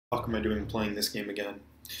Fuck am I doing playing this game again?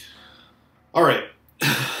 Alright.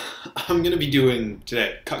 I'm going to be doing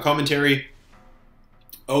today commentary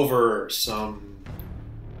over some...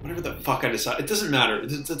 whatever the fuck I decide. It doesn't matter.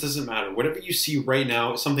 It doesn't matter. Whatever you see right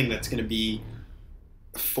now is something that's going to be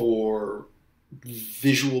for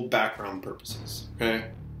visual background purposes. Okay?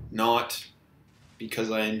 Not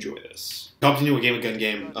because I enjoy this. Continue a game of gun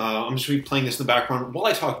game. I'm just going to be playing this in the background while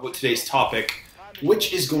I talk about today's topic,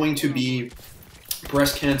 which is going to be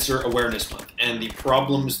Breast Cancer Awareness Month and the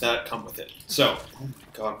problems that come with it. So, oh my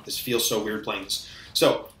god, this feels so weird playing this.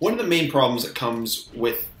 So, one of the main problems that comes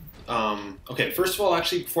with, okay, first of all,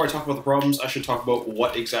 actually, before I talk about the problems, I should talk about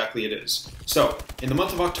what exactly it is. So, in the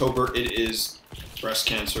month of October, it is Breast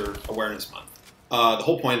Cancer Awareness Month. The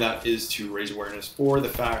whole point of that is to raise awareness for the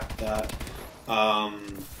fact that,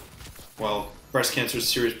 well, breast cancer is a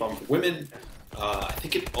serious problem for women. I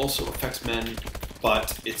think it also affects men,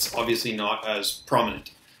 but it's obviously not as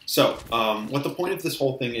prominent. So, what the point of this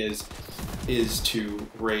whole thing is to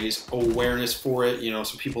raise awareness for it, you know,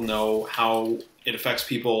 so people know how it affects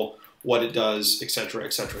people, what it does, etc.,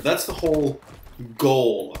 etc. That's the whole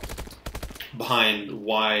goal behind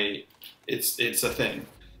why it's a thing.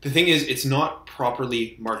 The thing is, it's not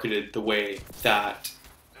properly marketed the way that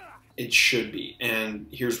it should be, and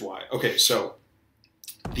here's why. Okay, so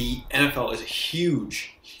the NFL is a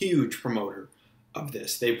huge, huge promoter of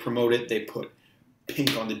this. They promote it. They put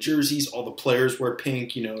pink on the jerseys. All the players wear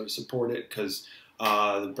pink, you know, to support it because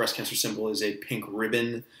the breast cancer symbol is a pink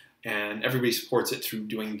ribbon, and everybody supports it through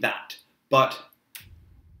doing that. But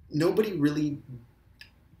nobody really,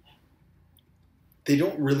 they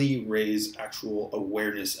don't really raise actual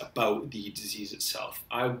awareness about the disease itself.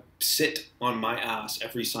 I sit on my ass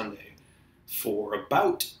every Sunday for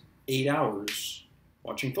about 8 hours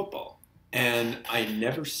watching football, and I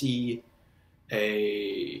never see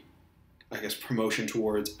a, I guess, promotion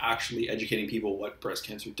towards actually educating people what breast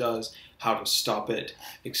cancer does, how to stop it,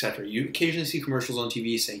 etc. You occasionally see commercials on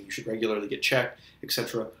TV saying you should regularly get checked,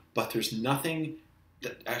 etc. But there's nothing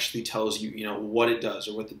that actually tells you, you know, what it does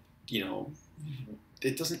or what the, you know,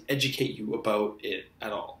 it doesn't educate you about it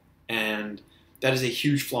at all. And that is a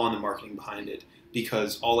huge flaw in the marketing behind it,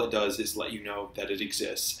 because all it does is let you know that it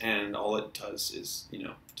exists, and all it does is, you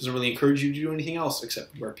know, doesn't really encourage you to do anything else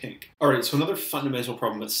except wear pink. Alright, so another fundamental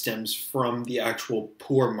problem that stems from the actual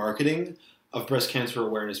poor marketing of Breast Cancer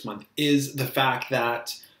Awareness Month is the fact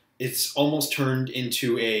that it's almost turned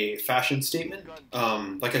into a fashion statement.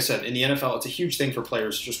 Like I said, in the NFL, it's a huge thing for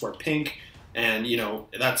players to just wear pink, and, you know,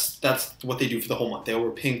 that's what they do for the whole month. They wear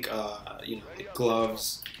pink, you know,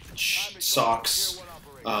 gloves, socks,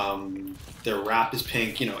 their wrap is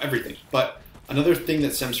pink, you know, everything. But another thing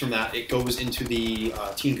that stems from that, it goes into the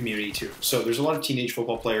teen community too. So there's a lot of teenage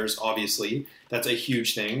football players, obviously. That's a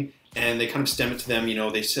huge thing. And they kind of stem it to them, you know,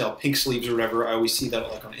 they sell pink sleeves or whatever. I always see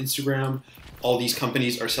that like on Instagram. All these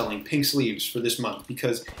companies are selling pink sleeves for this month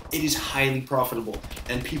because it is highly profitable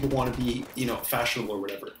and people want to be, you know, fashionable or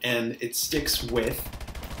whatever. And it sticks with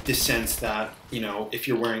the sense that, you know, if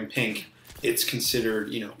you're wearing pink, it's considered,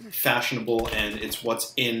 you know, fashionable and it's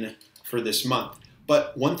what's in for this month.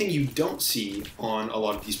 But one thing you don't see on a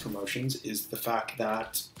lot of these promotions is the fact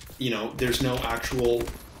that, you know, there's no actual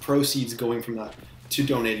proceeds going from that to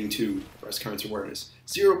donating to breast cancer awareness.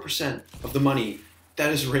 0% of the money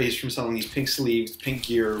that is raised from selling these pink sleeves, pink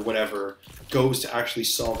gear, whatever, goes to actually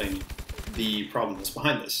solving the problem that's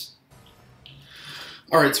behind this.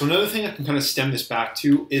 Alright, so another thing I can kind of stem this back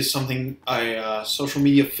to is something, a social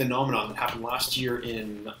media phenomenon that happened last year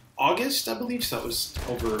in August, I believe. So that was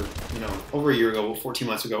over, you know, over a year ago, 14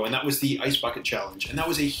 months ago, and that was the Ice Bucket Challenge. And that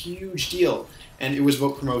was a huge deal. And it was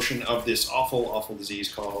about promotion of this awful, awful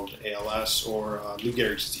disease called ALS, or Lou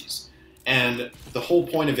Gehrig's disease. And the whole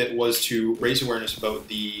point of it was to raise awareness about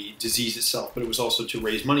the disease itself, but it was also to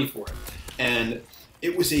raise money for it. And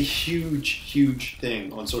it was a huge, huge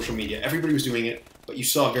thing on social media. Everybody was doing it, but you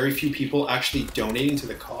saw very few people actually donating to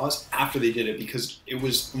the cause after they did it, because it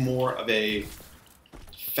was more of a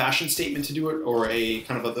fashion statement to do it, or a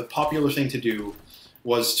kind of the popular thing to do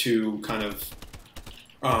was to kind of,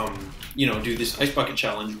 you know, do this Ice Bucket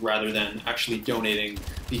Challenge rather than actually donating,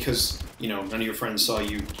 because, you know, none of your friends saw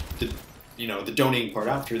you, you know, the donating part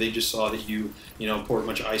after. They just saw that you know, poured a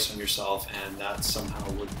bunch of ice on yourself, and that somehow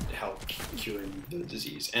would help curing the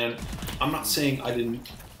disease. And I'm not saying I didn't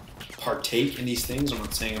partake in these things. I'm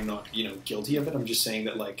not saying I'm not, you know, guilty of it. I'm just saying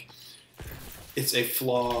that, like, it's a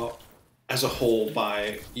flaw as a whole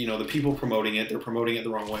by, you know, the people promoting it. They're promoting it the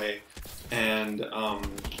wrong way, and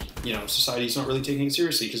you know, society's not really taking it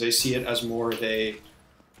seriously because they see it as more of a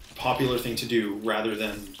popular thing to do rather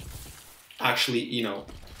than actually, you know,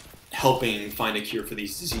 helping find a cure for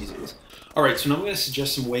these diseases. All right, so now I'm going to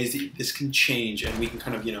suggest some ways that this can change, and we can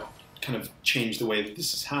kind of, kind of change the way that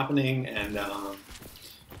this is happening, and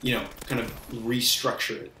kind of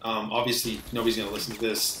restructure it. Obviously, nobody's going to listen to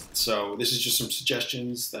this, so this is just some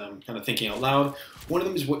suggestions that I'm kind of thinking out loud. One of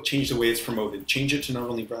them is what change the way it's promoted. Change it to not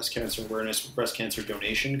only breast cancer awareness, but breast cancer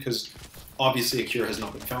donation, because obviously a cure has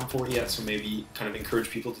not been found for it yet, so maybe kind of encourage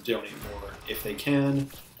people to donate more if they can.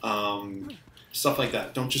 Stuff like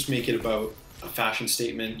that. Don't just make it about a fashion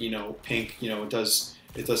statement, pink, it does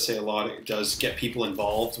say a lot. It does get people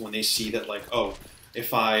involved when they see that, like, oh,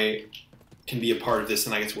 if I can be a part of this,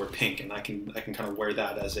 then I get to wear pink, and I can kind of wear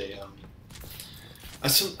that as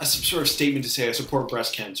some sort of statement to say I support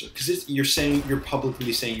breast cancer, because you're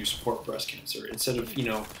publicly saying you support breast cancer, instead of,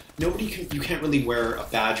 you can't really wear a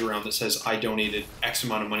badge around that says I donated X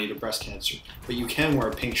amount of money to breast cancer, but you can wear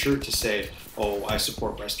a pink shirt to say, oh, I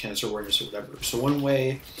support breast cancer awareness or whatever. So one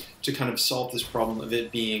way to kind of solve this problem of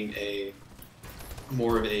it being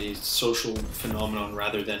more of a social phenomenon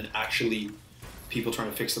rather than actually people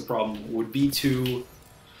trying to fix the problem would be to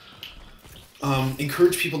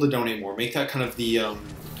encourage people to donate more. Make that kind of the,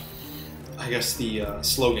 I guess the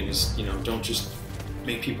slogan is, don't just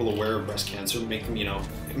make people aware of breast cancer, make them,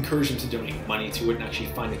 encourage them to donate money to it and actually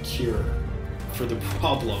find a cure for the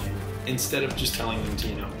problem instead of just telling them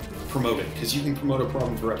to, promote it. Because you can promote a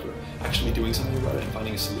problem forever. Actually doing something about it and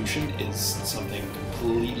finding a solution is something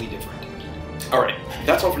completely different. Alright,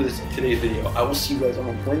 that's all for today's video. I will see you guys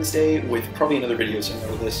on Wednesday with probably another video similar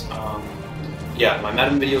to this. Yeah, my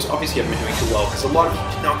Madden videos obviously haven't been doing too well because a lot of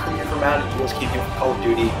you did not come here for Madden. You guys came here for Call of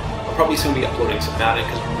Duty. I'll probably soon be uploading some Madden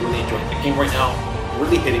because I'm really enjoying the game right now. I'm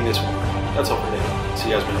really hitting this one. That's all for today. See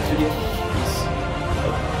you guys in the next video.